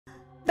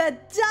The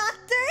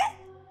doctor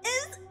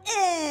is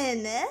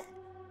in.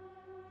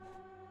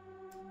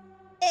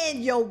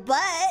 In your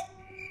butt.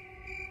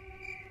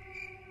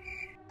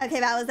 Okay,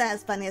 that wasn't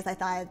as funny as I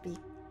thought it'd be.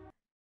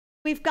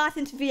 We've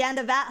gotten to the end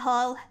of that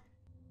hole.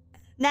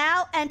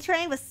 Now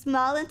entering the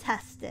small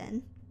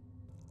intestine.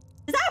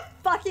 Is that a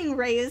fucking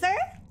razor?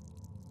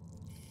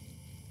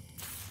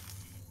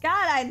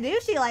 God, I knew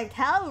she liked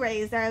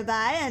Hellraiser, but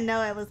I didn't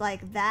know it was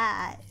like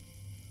that.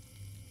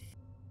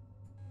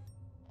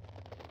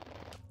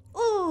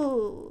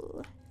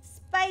 Ooh,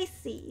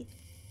 spicy.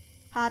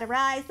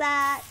 Cauterize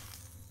that.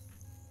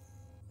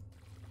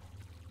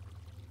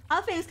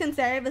 All things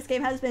considered, this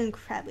game has been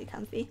incredibly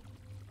comfy.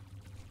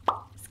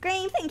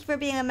 Scream, thank you for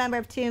being a member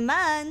of 2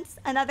 months.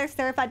 Another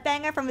certified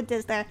banger from a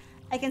Dizzler.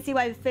 I can see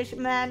why the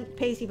fisherman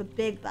pays you the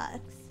big bucks.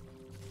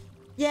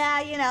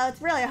 Yeah, you know,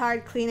 it's really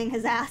hard cleaning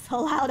his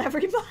asshole out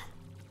every month.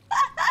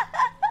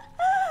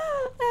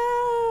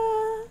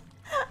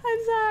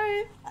 I'm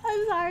sorry.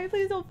 I'm sorry.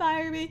 Please don't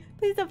fire me.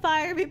 Please don't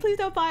fire me. Please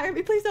don't fire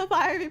me. Please don't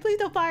fire me. Please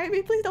don't fire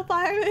me. Please don't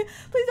fire me.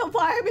 Please don't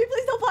fire me.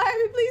 Please don't fire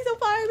me. Please don't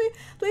fire me.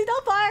 Please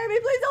don't fire me.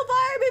 Please don't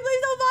fire me.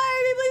 Please don't fire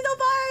me. Please don't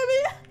fire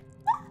me.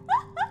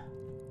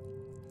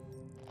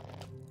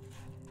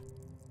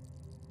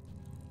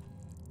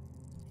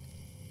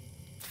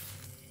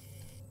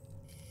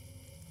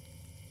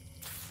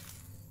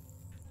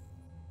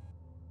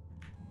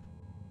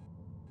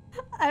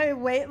 I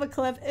wait the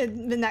clip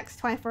in the next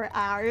 24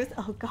 hours.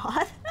 Oh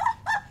god.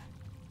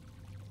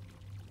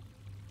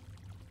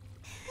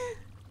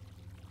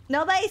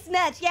 Nobody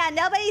snitch. Yeah,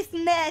 nobody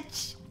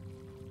snitch.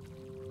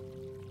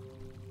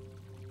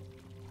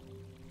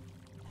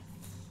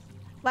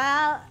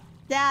 Well,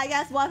 yeah, I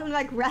guess welcome to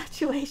my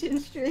graduation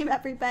stream,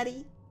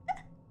 everybody.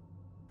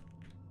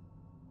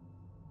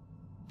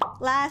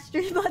 Last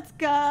stream, let's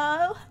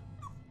go.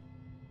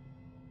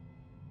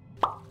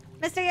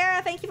 Mr.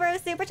 Yara, thank you for a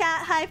super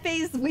chat. High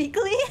Phase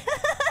Weekly.